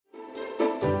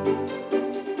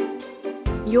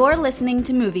You're listening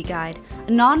to Movie Guide, a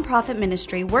non-profit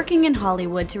ministry working in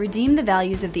Hollywood to redeem the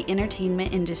values of the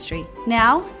entertainment industry.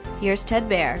 Now, here's Ted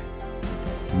Baer.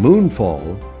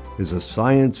 Moonfall is a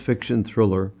science fiction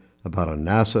thriller about a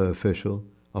NASA official,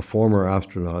 a former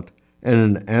astronaut, and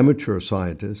an amateur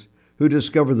scientist who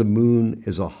discover the moon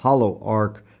is a hollow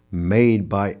arc made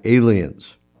by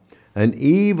aliens. An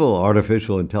evil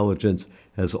artificial intelligence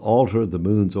has altered the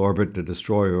moon's orbit to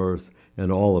destroy Earth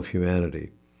and all of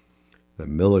humanity. The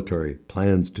military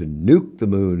plans to nuke the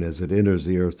moon as it enters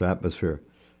the Earth's atmosphere.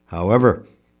 However,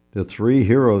 the three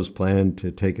heroes plan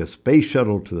to take a space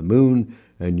shuttle to the moon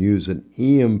and use an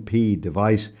EMP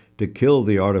device to kill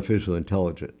the artificial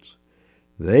intelligence.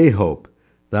 They hope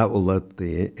that will let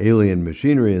the alien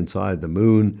machinery inside the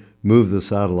moon move the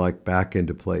satellite back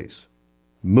into place.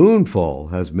 Moonfall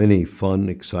has many fun,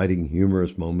 exciting,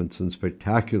 humorous moments and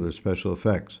spectacular special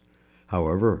effects.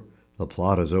 However, the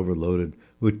plot is overloaded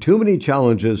with too many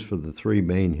challenges for the three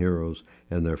main heroes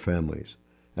and their families.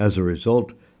 As a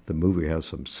result, the movie has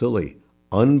some silly,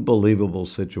 unbelievable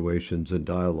situations and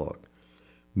dialogue.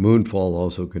 Moonfall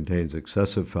also contains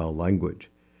excessive foul language.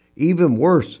 Even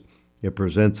worse, it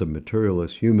presents a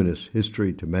materialist, humanist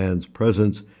history to man's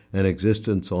presence and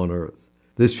existence on Earth.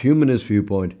 This humanist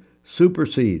viewpoint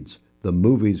supersedes the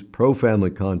movie's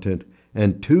pro-family content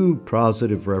and two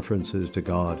positive references to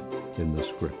God in the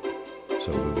script.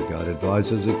 So Movie Guide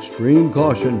advises extreme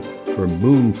caution for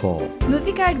Moonfall.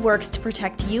 Movie Guide works to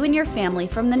protect you and your family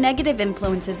from the negative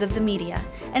influences of the media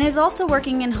and is also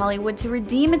working in Hollywood to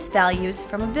redeem its values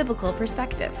from a biblical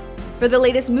perspective. For the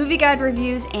latest Movie Guide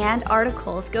reviews and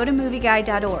articles, go to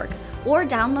movieguide.org or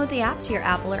download the app to your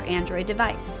Apple or Android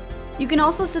device. You can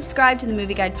also subscribe to the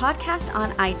Movie Guide podcast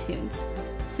on iTunes.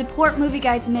 Support Movie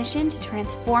Guide's mission to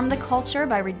transform the culture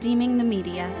by redeeming the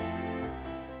media.